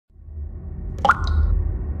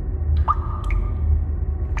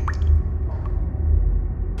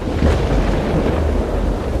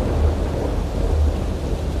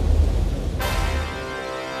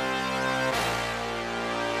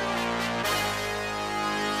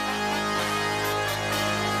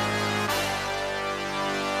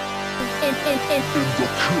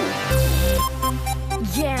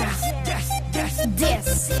Yeah,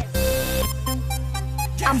 this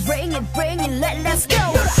I'm bringing, let's go.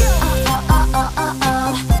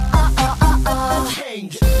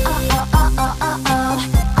 Change.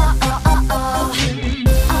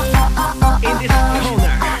 In this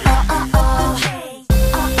corner.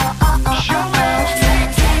 Show it.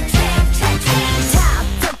 다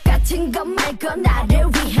똑같은 것 말고 나를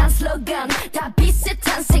위한 슬로건 다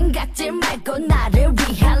비슷한 생각들 말고 나를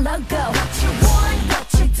위한 로고 What you want,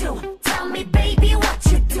 what you do Tell me baby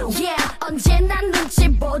what you do Yeah, 언제나 눈치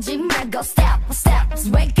보지 말고 Step,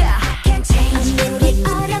 wake up Can't change 아무리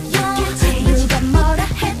어려워 누가 뭐라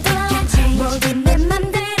해도 모두 내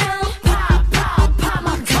맘대로 Pop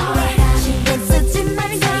my car 신경 쓰지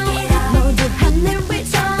말고 모두 하늘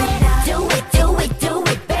위로 Do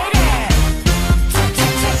it better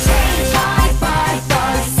Change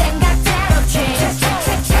boy 생각대로 change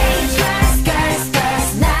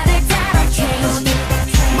Girls 나를 따라 change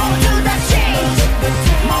모두 다 change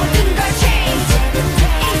모든 걸 change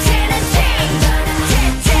이제는 change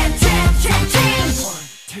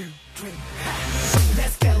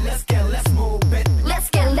Let's move it. Let's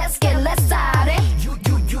get start it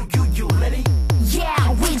You ready?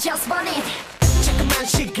 Yeah, we just want it 자꾸만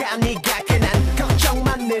시간이 가게 난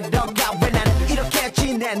걱정만 늘어가 왜 난 이렇게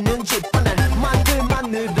지내는지 뻔한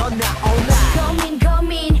말들만 늘어나오나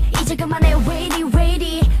고민 이제 그만해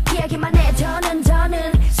ready